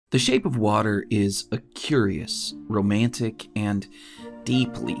The Shape of Water is a curious, romantic, and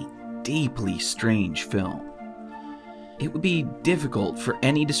deeply, deeply strange film. It would be difficult for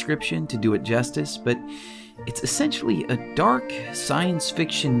any description to do it justice, but it's essentially a dark science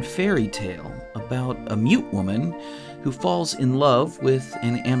fiction fairy tale about a mute woman who falls in love with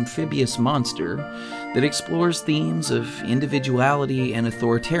an amphibious monster that explores themes of individuality and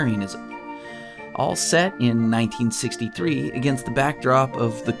authoritarianism, all set in 1963 against the backdrop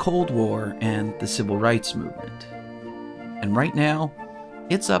of the Cold War and the Civil Rights Movement. And right now,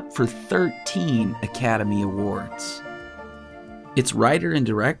 it's up for 13 Academy Awards. Its writer and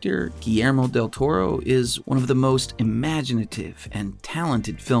director, Guillermo del Toro, is one of the most imaginative and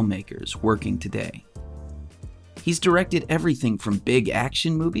talented filmmakers working today. He's directed everything from big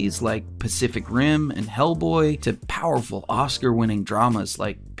action movies like Pacific Rim and Hellboy to powerful Oscar-winning dramas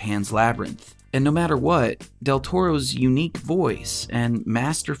like Pan's Labyrinth. And no matter what, del Toro's unique voice and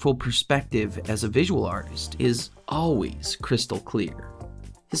masterful perspective as a visual artist is always crystal clear.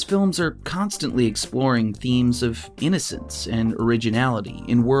 His films are constantly exploring themes of innocence and originality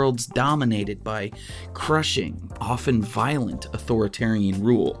in worlds dominated by crushing, often violent authoritarian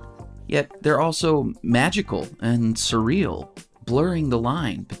rule. Yet they're also magical and surreal, blurring the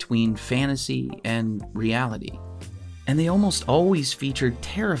line between fantasy and reality. And they almost always feature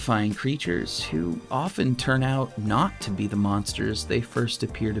terrifying creatures who often turn out not to be the monsters they first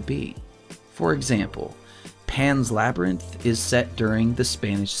appear to be. For example, Pan's Labyrinth is set during the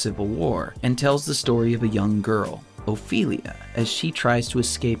Spanish Civil War and tells the story of a young girl, Ophelia, as she tries to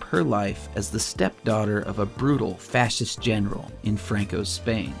escape her life as the stepdaughter of a brutal fascist general in Franco's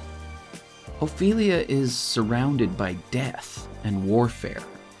Spain. Ophelia is surrounded by death and warfare.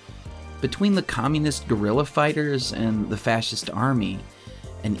 Between the communist guerrilla fighters and the fascist army,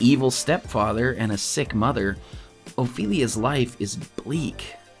 an evil stepfather and a sick mother, Ophelia's life is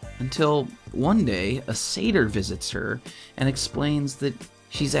bleak. Until one day, a satyr visits her and explains that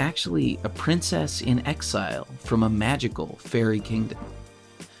she's actually a princess in exile from a magical fairy kingdom.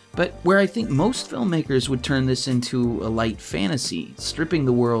 But where I think most filmmakers would turn this into a light fantasy, stripping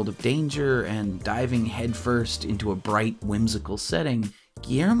the world of danger and diving headfirst into a bright, whimsical setting,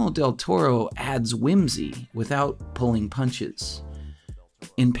 Guillermo del Toro adds whimsy without pulling punches.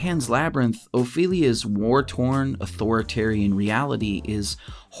 In Pan's Labyrinth, Ophelia's war-torn, authoritarian reality is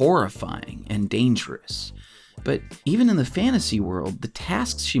horrifying and dangerous. But even in the fantasy world, the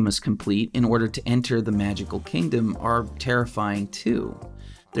tasks she must complete in order to enter the magical kingdom are terrifying too.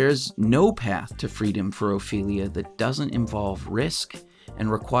 There's no path to freedom for Ophelia that doesn't involve risk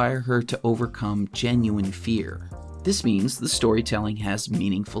and require her to overcome genuine fear. This means the storytelling has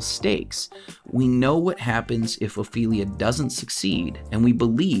meaningful stakes. We know what happens if Ophelia doesn't succeed, and we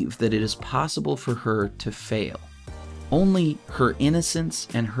believe that it is possible for her to fail. Only her innocence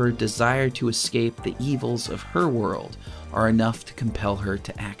and her desire to escape the evils of her world are enough to compel her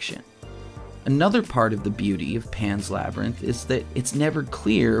to action. Another part of the beauty of Pan's Labyrinth is that it's never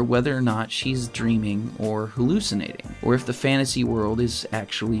clear whether or not she's dreaming or hallucinating, or if the fantasy world is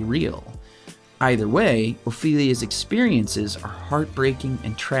actually real. Either way, Ophelia's experiences are heartbreaking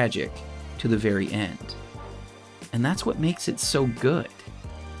and tragic to the very end. And that's what makes it so good.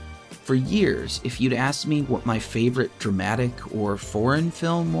 For years, if you'd asked me what my favorite dramatic or foreign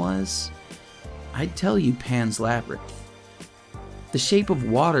film was, I'd tell you Pan's Labyrinth. The Shape of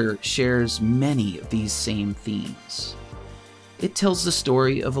Water shares many of these same themes. It tells the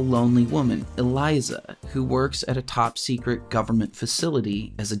story of a lonely woman, Eliza, who works at a top-secret government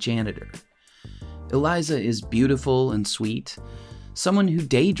facility as a janitor. Eliza is beautiful and sweet, someone who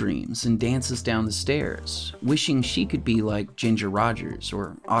daydreams and dances down the stairs, wishing she could be like Ginger Rogers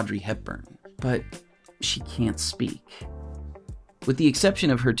or Audrey Hepburn, but she can't speak. With the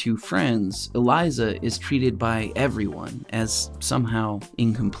exception of her two friends, Eliza is treated by everyone as somehow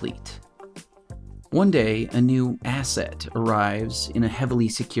incomplete. One day, a new asset arrives in a heavily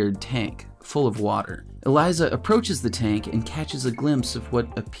secured tank full of water. Eliza approaches the tank and catches a glimpse of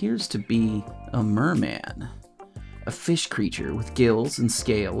what appears to be a merman, a fish creature with gills and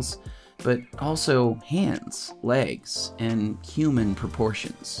scales, but also hands, legs, and human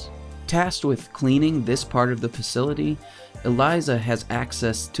proportions. Tasked with cleaning this part of the facility, Eliza has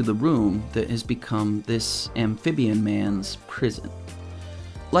access to the room that has become this amphibian man's prison.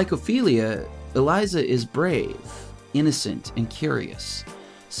 Like Ophelia, Eliza is brave, innocent, and curious,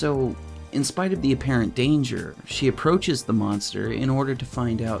 so in spite of the apparent danger, she approaches the monster in order to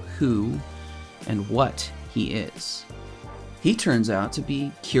find out who and what he is. He turns out to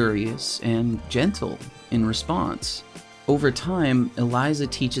be curious and gentle in response. Over time, Eliza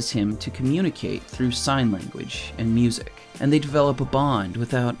teaches him to communicate through sign language and music, and they develop a bond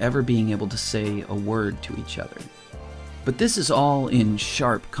without ever being able to say a word to each other. But this is all in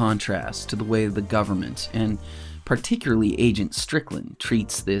sharp contrast to the way the government, and particularly Agent Strickland,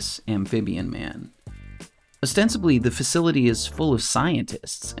 treats this amphibian man. Ostensibly, the facility is full of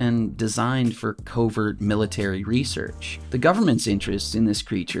scientists and designed for covert military research. The government's interest in this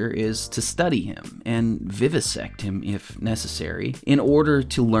creature is to study him and vivisect him if necessary, in order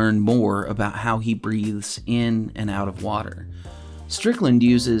to learn more about how he breathes in and out of water. Strickland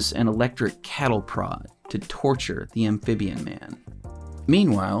uses an electric cattle prod to torture the amphibian man.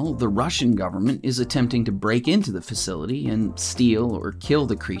 Meanwhile, the Russian government is attempting to break into the facility and steal or kill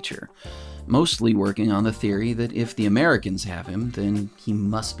the creature, mostly working on the theory that if the Americans have him, then he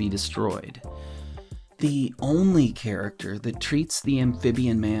must be destroyed. The only character that treats the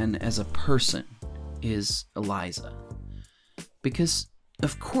amphibian man as a person is Eliza. Because,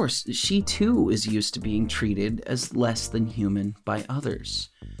 of course, she too is used to being treated as less than human by others.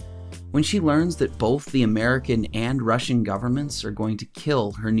 When she learns that both the American and Russian governments are going to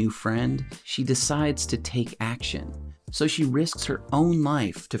kill her new friend, she decides to take action. So she risks her own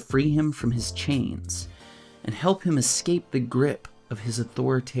life to free him from his chains and help him escape the grip of his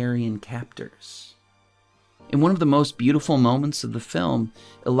authoritarian captors. In one of the most beautiful moments of the film,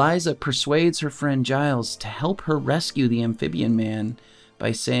 Eliza persuades her friend Giles to help her rescue the amphibian man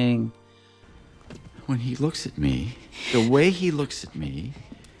by saying, "When he looks at me, the way he looks at me,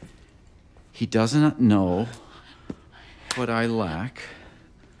 he does not know what I lack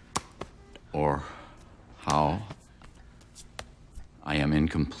or how I am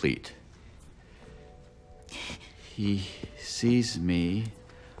incomplete. He sees me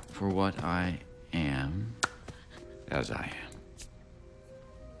for what I am, as I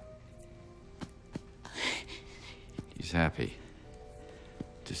am. He's happy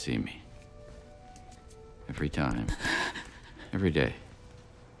to see me. Every time, every day.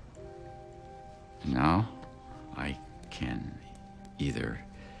 And now I can either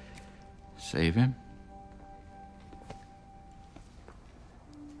save him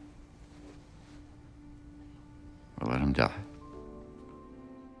or let him die."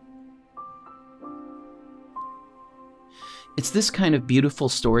 It's this kind of beautiful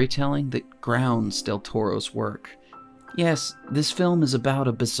storytelling that grounds Del Toro's work. Yes, this film is about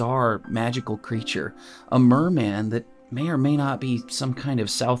a bizarre, magical creature, a merman that may or may not be some kind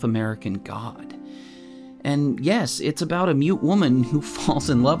of South American god. And yes, it's about a mute woman who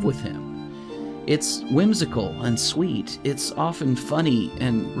falls in love with him. It's whimsical and sweet, it's often funny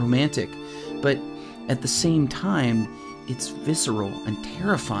and romantic, but at the same time, it's visceral and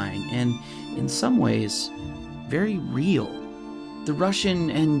terrifying and, in some ways, very real. The Russian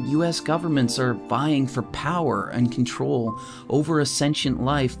and US governments are vying for power and control over a sentient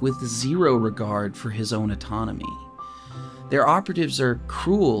life with zero regard for his own autonomy. Their operatives are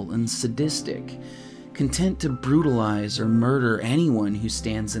cruel and sadistic, content to brutalize or murder anyone who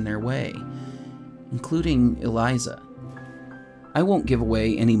stands in their way, including Eliza. I won't give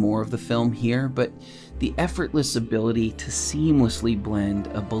away any more of the film here, but the effortless ability to seamlessly blend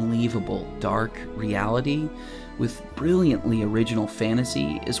a believable, dark reality with brilliantly original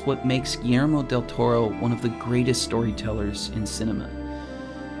fantasy is what makes Guillermo del Toro one of the greatest storytellers in cinema.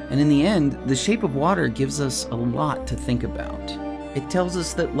 And in the end, The Shape of Water gives us a lot to think about. It tells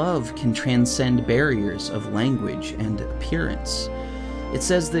us that love can transcend barriers of language and appearance. It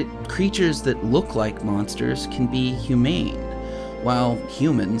says that creatures that look like monsters can be humane, while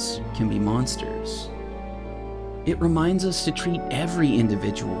humans can be monsters. It reminds us to treat every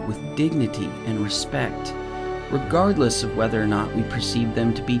individual with dignity and respect, regardless of whether or not we perceive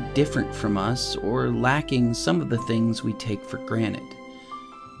them to be different from us or lacking some of the things we take for granted.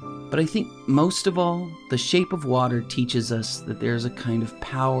 But I think most of all, The Shape of Water teaches us that there's a kind of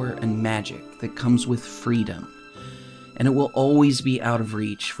power and magic that comes with freedom, and it will always be out of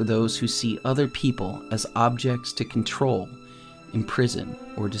reach for those who see other people as objects to control, imprison,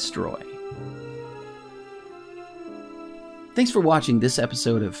 or destroy. Thanks for watching this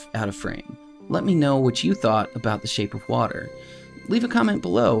episode of Out of Frame. Let me know what you thought about The Shape of Water. Leave a comment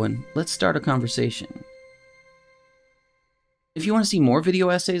below and let's start a conversation. If you want to see more video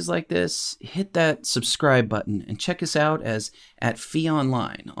essays like this, hit that subscribe button and check us out as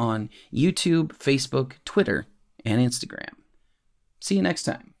 @FeeOnline on YouTube, Facebook, Twitter, and Instagram. See you next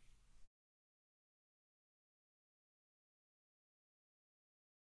time.